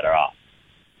that and they're better off.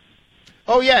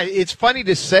 Oh, yeah, it's funny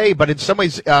to say, but in some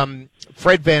ways,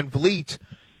 Fred VanVleet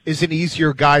is an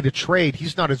easier guy to trade.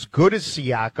 He's not as good as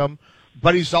Siakam,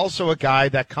 but he's also a guy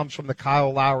that comes from the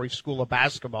Kyle Lowry school of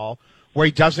basketball, where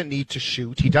he doesn't need to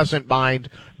shoot. He doesn't mind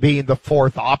being the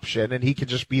 4th option, and he can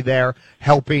just be there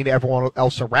helping everyone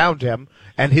else around him,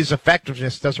 and his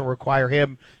effectiveness doesn't require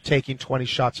him taking 20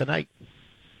 shots a night.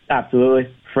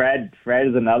 Absolutely. Fred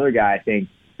is another guy I think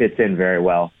fits in very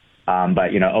well.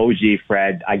 But, OG,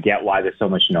 Fred, I get why there's so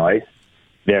much noise.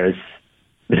 They're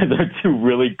 2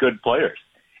 really good players.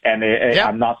 And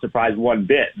I'm not surprised one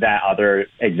bit that other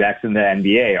execs in the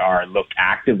NBA are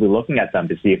actively looking at them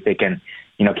to see if they can,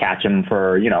 catch them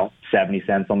for, 70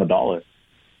 cents on the dollar.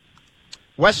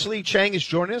 Wesley Chang is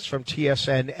joining us from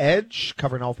TSN Edge,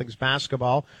 covering all things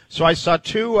basketball. So I saw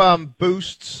 2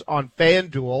 boosts on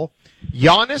FanDuel.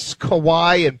 Giannis,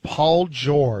 Kawhi, and Paul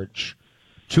George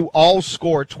to all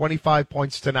score 25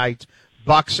 points tonight,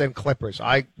 Bucks and Clippers.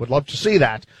 I would love to see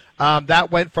that.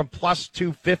 That went from plus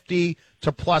 250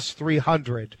 to plus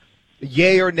 300.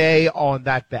 Yay or nay on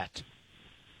that bet?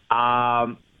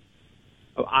 I'd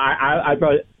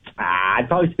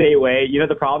probably stay away. You know,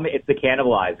 the problem, it's the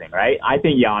cannibalizing, right? I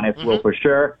think Giannis will for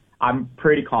sure. I'm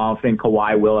pretty confident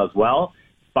Kawhi will as well.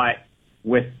 But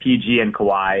with PG and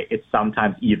Kawhi, it's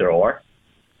sometimes either or.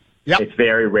 Yep. It's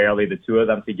very rarely the two of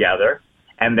them together.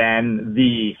 And then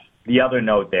the other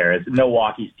note there is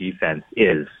Milwaukee's defense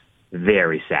is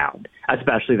very sound,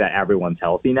 especially that everyone's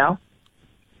healthy now.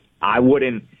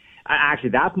 Actually,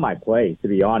 that's my play, to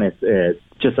be honest,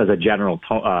 just as a general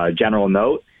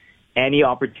note. Any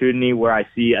opportunity where I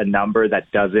see a number that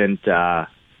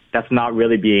that's not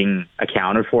really being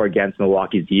accounted for against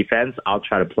Milwaukee's defense, I'll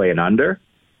try to play an under.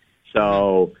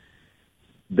 So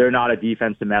they're not a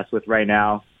defense to mess with right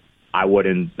now. I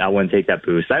wouldn't take that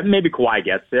boost. Maybe Kawhi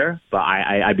gets there, but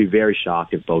I'd be very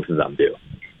shocked if both of them do.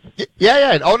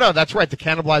 Yeah. Oh, no, that's right. The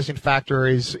cannibalizing factor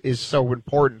is so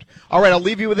important. All right, I'll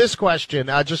leave you with this question,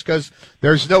 just because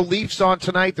there's no Leafs on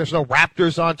tonight. There's no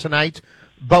Raptors on tonight.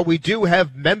 But we do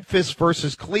have Memphis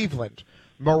versus Cleveland.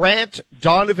 Morant,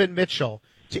 Donovan Mitchell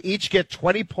to each get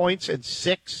 20 points and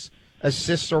 6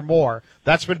 assists or more.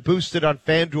 That's been boosted on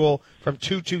FanDuel from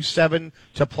 227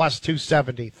 to plus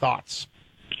 270. Thoughts?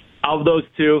 Of those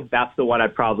two, that's the one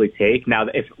I'd probably take. Now,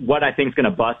 if what I think is going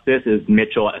to bust this is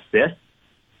Mitchell assists.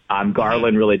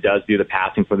 Garland really does do the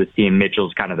passing for this team.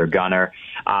 Mitchell's kind of their gunner.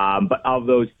 But of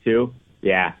those two,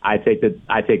 yeah, I take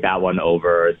that one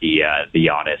over the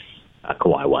Giannis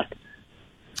Kawhi one.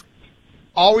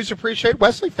 Always appreciate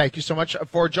Wesley. Thank you so much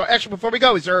for joining. Actually, before we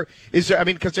go, is there? I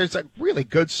mean, because there's a really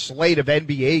good slate of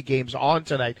NBA games on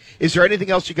tonight. Is there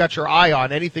anything else you got your eye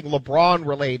on? Anything LeBron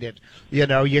related? You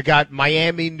know, you got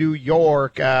Miami, New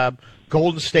York,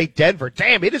 Golden State, Denver.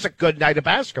 Damn, it is a good night of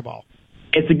basketball.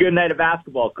 It's a good night of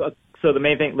basketball. So the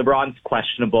main thing, LeBron's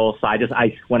questionable. So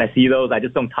when I see those, I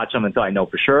just don't touch them until I know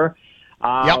for sure.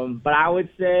 But I would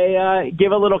say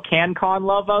give a little CanCon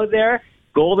love out there.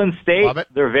 Golden State,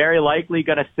 they're very likely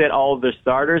going to sit all of their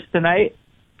starters tonight.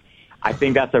 I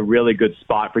think that's a really good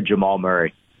spot for Jamal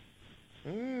Murray.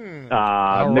 Nikola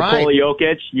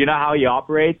Jokic, you know how he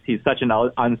operates. He's such an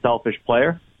unselfish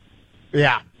player.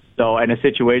 Yeah. So in a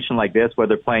situation like this where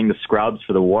they're playing the scrubs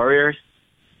for the Warriors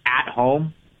at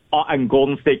home, and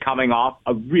Golden State coming off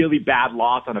a really bad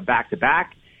loss on a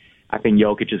back-to-back, I think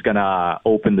Jokic is going to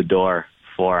open the door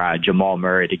for Jamal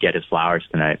Murray to get his flowers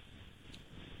tonight.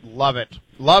 Love it.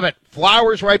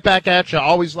 Flowers right back at you.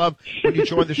 Always love when you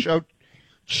join the show.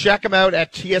 Check them out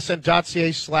at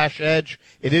tsn.ca/edge.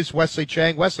 It is Wesley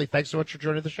Chang. Wesley, thanks so much for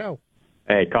joining the show.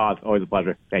 Hey, Cos, always a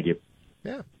pleasure. Thank you.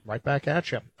 Yeah, right back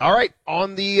at you. All right,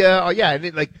 on the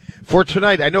for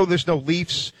tonight, I know there's no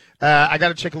Leafs. I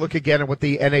got to take a look again at what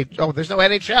the NHL. Oh, there's no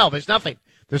NHL. There's nothing.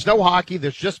 There's no hockey.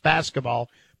 There's just basketball.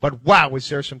 But wow, is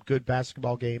there some good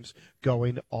basketball games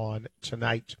going on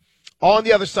tonight? On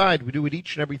the other side, we do it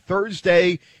each and every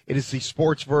Thursday. It is the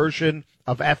sports version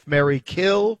of F, Marry,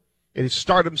 Kill. It is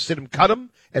Stardom, Sit 'em, Cut 'em,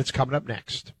 and it's coming up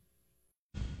next.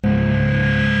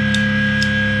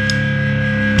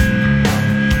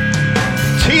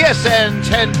 TSN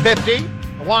 1050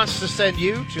 wants to send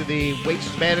you to the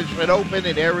Waste Management Open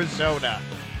in Arizona.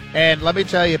 And let me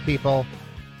tell you, people,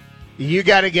 you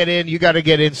got to get in. You got to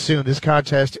get in soon. This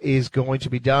contest is going to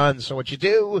be done. So what you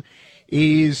do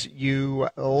is you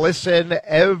listen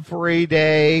every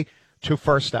day to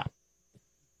First Up.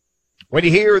 When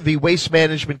you hear the waste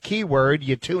management keyword,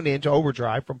 you tune in to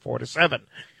Overdrive from 4 to 7.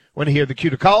 When you hear the cue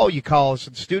to call, you call us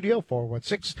in the studio,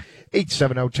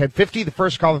 416-870-1050. The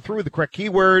first caller through with the correct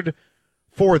keyword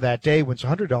for that day wins a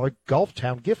 $100 Golf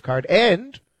Town gift card,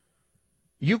 and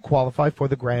you qualify for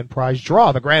the grand prize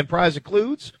draw. The grand prize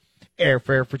includes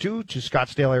airfare for two to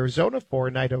Scottsdale, Arizona for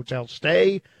a night hotel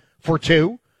stay for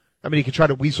two. I mean, you can try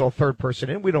to weasel a third person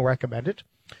in. We don't recommend it.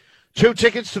 2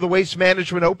 tickets to the Waste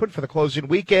Management Open for the closing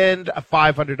weekend, a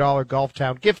 $500 Golf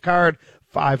Town gift card,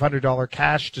 $500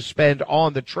 cash to spend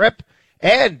on the trip,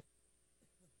 and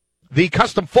the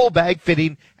custom full bag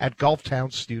fitting at Golf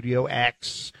Town Studio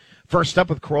X. First up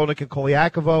with Korolnik and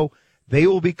Kolyakovo, they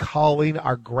will be calling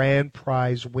our grand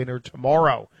prize winner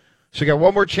tomorrow. So you got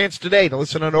one more chance today to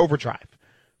listen on Overdrive.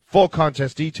 Full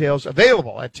contest details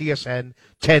available at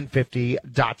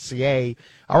tsn1050.ca.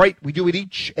 All right, we do it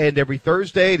each and every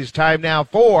Thursday. It is time now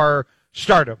for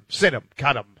Stardom, Sit 'em,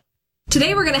 Cut 'em.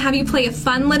 Today we're going to have you play a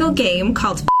fun little game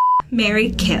called Marry,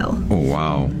 Kill. Oh,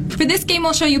 wow. For this game,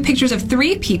 we'll show you pictures of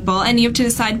 3 people, and you have to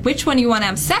decide which one you want to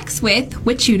have sex with,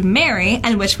 which you'd marry,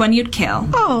 and which one you'd kill.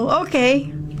 Oh, okay.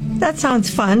 That sounds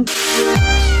fun.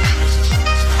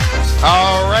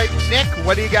 All right, Nick,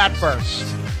 what do you got first?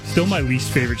 Still my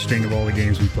least favorite sting of all the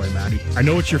games we play, Matty. I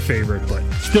know it's your favorite, but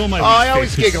still my least favorite. I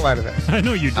always giggle out of it. I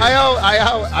know you do.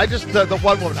 I just, the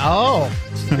one woman. Oh.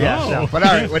 Yeah, no, but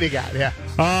all right, what do you got? Yeah.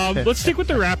 Let's stick with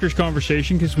the Raptors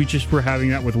conversation because we just were having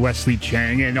that with Wesley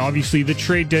Chang, and obviously the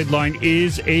trade deadline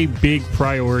is a big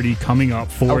priority coming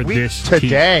up for this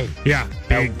today. Team. Yeah,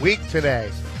 big. A week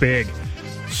today. Big.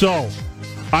 So,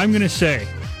 I'm going to say,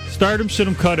 start him, sit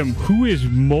him, cut him. Who is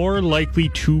more likely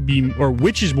to be, or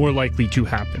which is more likely to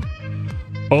happen?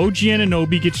 OG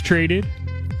Anunoby gets traded,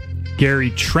 Gary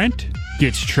Trent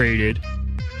gets traded,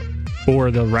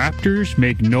 or the Raptors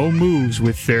make no moves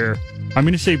with their, I'm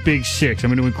going to say big six.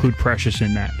 I'm going to include Precious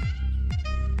in that.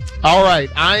 All right.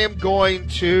 I am going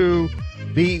to,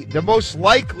 the most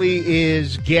likely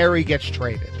is Gary gets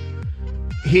traded.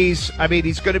 He's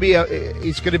going to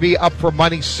be up for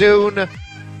money soon,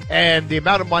 and the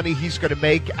amount of money he's going to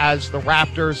make as the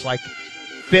Raptors like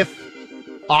fifth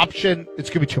option, it's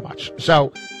going to be too much.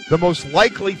 So the most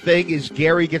likely thing is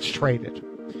Gary gets traded.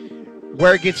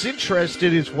 Where it gets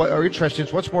interesting is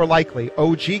what's more likely: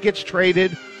 OG gets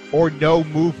traded or no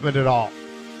movement at all.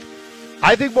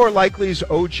 I think more likely is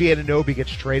OG Anunoby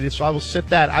gets traded. So I will sit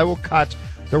that. I will cut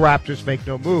the Raptors make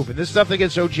no move, and this is nothing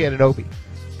against OG Anunoby.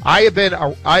 I have been an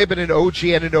OG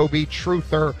Anunoby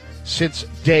truther since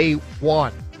day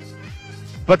one.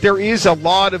 But there is a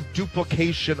lot of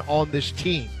duplication on this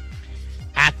team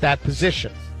at that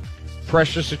position.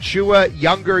 Precious Achiuwa,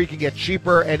 younger, he can get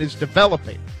cheaper, and is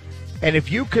developing. And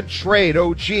if you can trade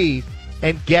OG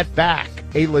and get back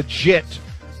a legit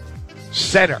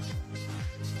center,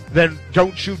 then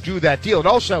don't you do that deal. And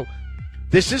also,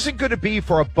 this isn't going to be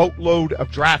for a boatload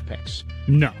of draft picks.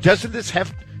 No. Doesn't this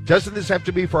have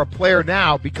to be for a player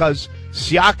now, because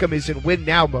Siakam is in win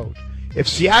now mode? If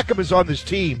Siakam is on this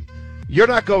team, you're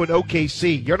not going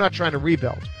OKC. You're not trying to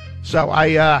rebuild. So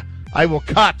I will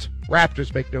cut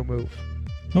Raptors make no move.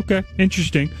 Okay,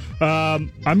 interesting.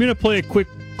 I'm going to play a quick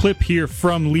clip here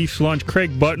from Leafs Lunch.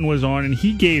 Craig Button was on, and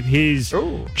he gave his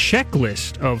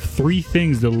checklist of 3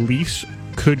 things the Leafs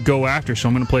could go after. So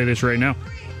I'm going to play this right now.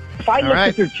 If I looked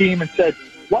at their team and said,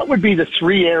 what would be the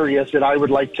 3 areas that I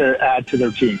would like to add to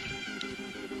their team?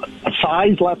 A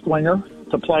size left winger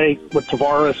to play with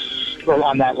Tavares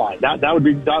on that line. That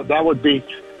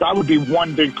would be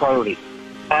one big priority.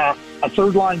 A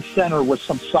third line center with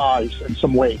some size and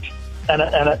some weight, and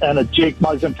a Jake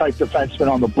Muzzin type defenseman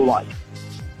on the blue line.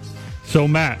 So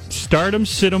Matt, start 'em,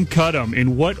 sit 'em, cut 'em.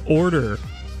 In what order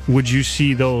would you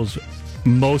see those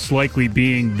most likely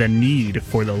being the need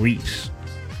for the Leafs?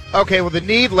 Okay, well, the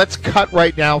need, let's cut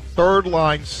right now, third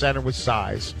line center with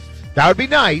size. That would be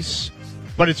nice,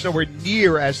 but it's nowhere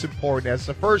near as important as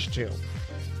the first 2.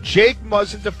 Jake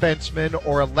Muzzin defenseman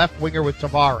or a left winger with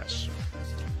Tavares.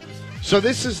 So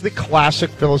this is the classic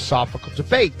philosophical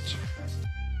debate,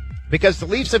 because the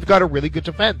Leafs have got a really good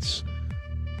defense,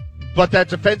 but that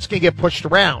defense can get pushed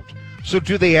around. So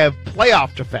do they have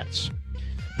playoff defense?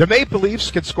 The Maple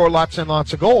Leafs can score lots and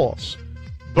lots of goals,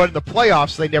 but in the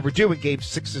playoffs they never do in games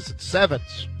 6s and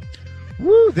 7s.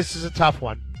 Woo, this is a tough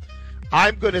one.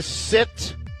 I'm going to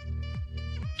sit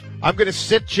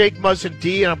Jake Muzzin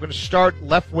D, and I'm going to start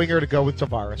left winger to go with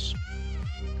Tavares.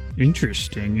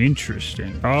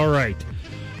 Interesting. All right.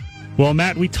 Well,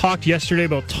 Matt, we talked yesterday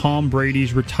about Tom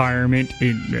Brady's retirement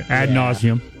ad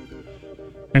nauseum,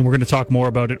 and we're going to talk more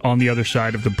about it on the other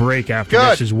side of the break after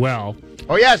this as well.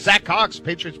 Oh, yeah, Zach Cox,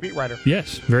 Patriots beat writer.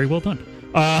 Yes, very well done.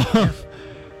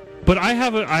 But I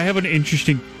have an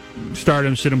interesting start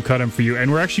 'em, sit 'em, cut 'em for you,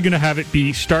 and we're actually going to have it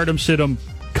be start 'em, sit 'em,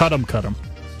 cut 'em, cut 'em.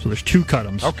 So there's 2 cut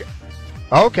 'ems.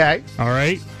 Okay. All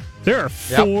right. There are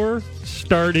 4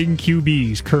 starting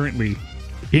QBs currently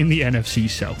in the NFC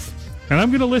South, and I'm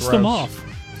going to list them off.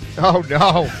 Oh,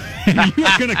 no. And you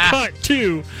are going to cut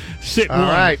 2, sit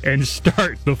 1, and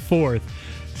start the 4th.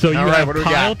 So you have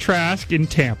Kyle Trask in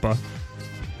Tampa.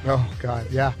 Oh, God,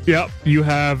 yeah. Yep. You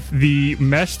have the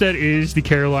mess that is the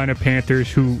Carolina Panthers,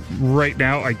 who right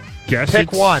now, I guess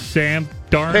Pick one. Sam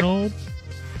Darnold.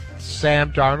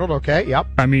 Sam Darnold, okay, yep.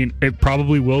 I mean, it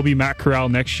probably will be Matt Corral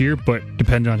next year, but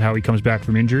depends on how he comes back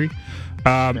from injury.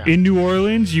 In New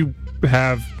Orleans, you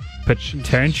have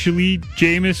potentially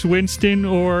Jameis Winston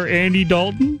or Andy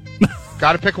Dalton.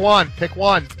 Got to pick one. Pick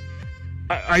one.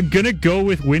 I'm going to go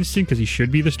with Winston because he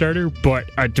should be the starter, but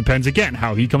it depends, again,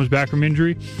 how he comes back from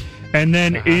injury. And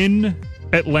then in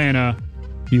Atlanta,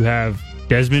 you have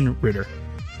Desmond Ridder.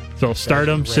 So start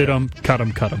him, sit him, cut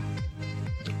him, cut him.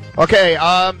 Okay,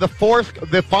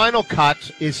 the final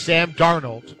cut is Sam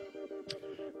Darnold.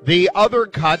 The other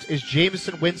cut is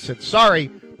Jameson Winston.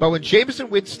 Sorry, but when Jameson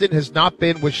Winston has not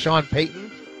been with Sean Payton,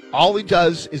 All he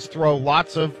does is throw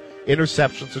lots of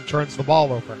interceptions and turns the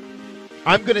ball over.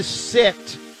 I'm going to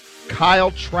sit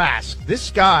Kyle Trask.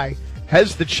 This guy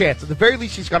has the chance. At the very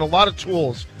least, he's got a lot of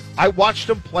tools. I watched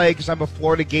him play because I'm a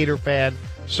Florida Gator fan,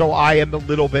 so I am a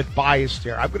little bit biased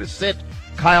here. I'm going to sit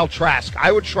Kyle Trask.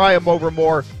 I would try him over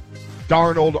more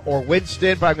Darnold or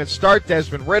Winston, but I'm going to start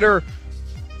Desmond Ridder.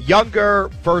 Younger,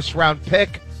 first-round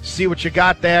pick. See what you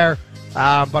got there.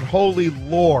 But holy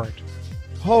Lord.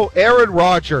 Oh, Aaron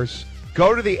Rodgers,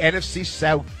 go to the NFC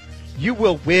South. You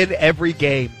will win every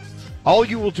game. All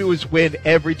you will do is win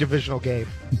every divisional game.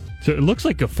 So it looks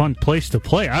like a fun place to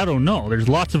play. I don't know. There's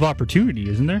lots of opportunity,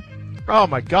 isn't there? Oh,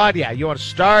 my God, yeah. You want to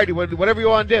start, whatever you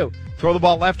want to do. Throw the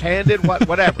ball left-handed,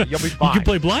 whatever. You'll be fine. You can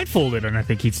play blindfolded, and I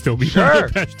think he'd still be one of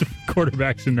the best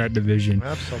quarterbacks in that division.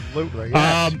 Absolutely,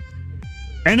 yes.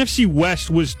 NFC West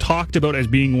was talked about as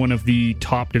being one of the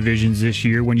top divisions this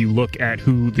year when you look at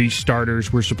who the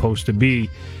starters were supposed to be.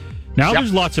 Now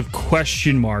there's lots of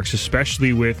question marks,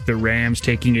 especially with the Rams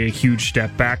taking a huge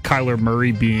step back, Kyler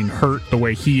Murray being hurt the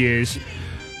way he is.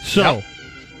 So,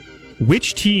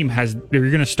 which team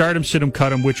they're going to start him, sit him,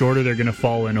 cut him, which order they're going to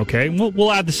fall in, okay?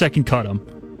 We'll add the second cut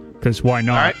him, because why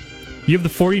not? All right. You have the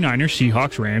 49ers,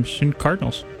 Seahawks, Rams, and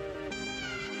Cardinals.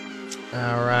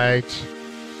 All right.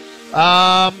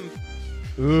 I'm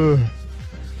going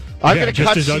to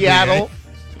cut Seattle.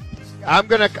 I'm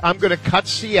going to cut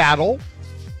Seattle.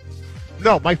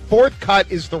 No, my fourth cut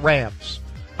is the Rams.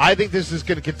 I think this is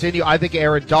going to continue. I think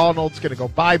Aaron Donald's going to go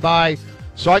bye-bye.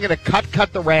 So I'm going to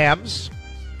cut the Rams.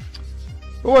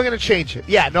 Oh, I'm going to change it.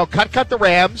 Yeah, no, cut the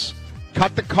Rams.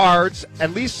 Cut the Cards.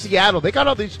 At least Seattle. They got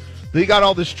all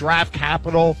this draft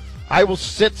capital. I will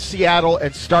sit Seattle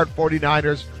and start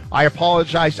 49ers. I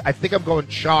apologize. I think I'm going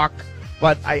chalk,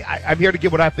 but I'm here to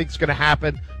give what I think is going to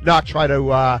happen, not try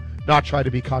to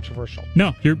be controversial.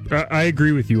 No, I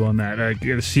agree with you on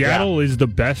that. Seattle is the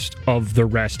best of the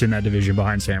rest in that division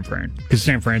behind San Fran, because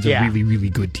San Fran's a really, really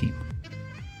good team.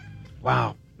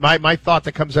 Wow. My thought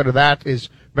that comes out of that is,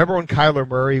 remember when Kyler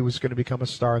Murray was going to become a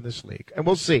star in this league? And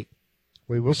we'll see.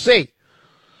 We will see.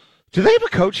 Do they have a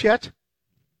coach yet?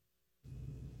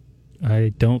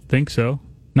 I don't think so.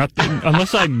 Not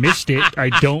unless I missed it. I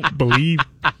don't believe.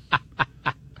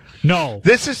 No.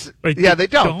 This is they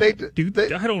don't. I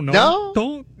don't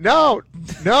know.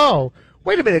 No.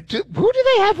 Wait a minute. Who do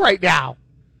they have right now?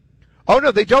 Oh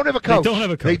no, they don't have a coach. They don't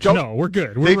have a coach. No, we're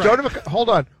good. Don't have a. Hold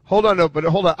on. No, but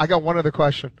hold on. I got one other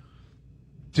question.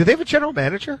 Do they have a general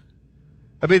manager?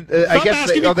 I mean, I guess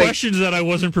asking me questions that I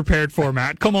wasn't prepared for,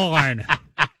 Matt. Come on.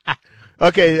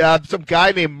 Okay, some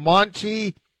guy named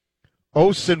Monty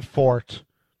Ossenfort.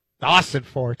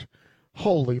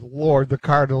 Holy Lord, the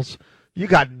Cardinals. You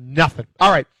got nothing. All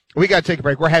right, we got to take a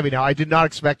break. We're heavy now. I did not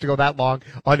expect to go that long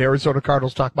on Arizona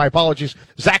Cardinals Talk. My apologies.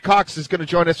 Zach Cox is going to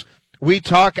join us. We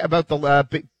talk about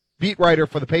the beat writer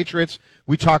for the Patriots.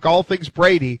 We talk all things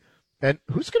Brady. And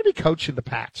who's going to be coaching the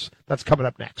Pats? That's coming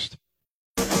up next.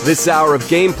 This hour of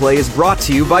gameplay is brought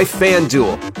to you by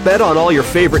FanDuel. Bet on all your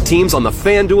favorite teams on the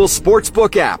FanDuel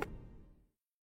Sportsbook app.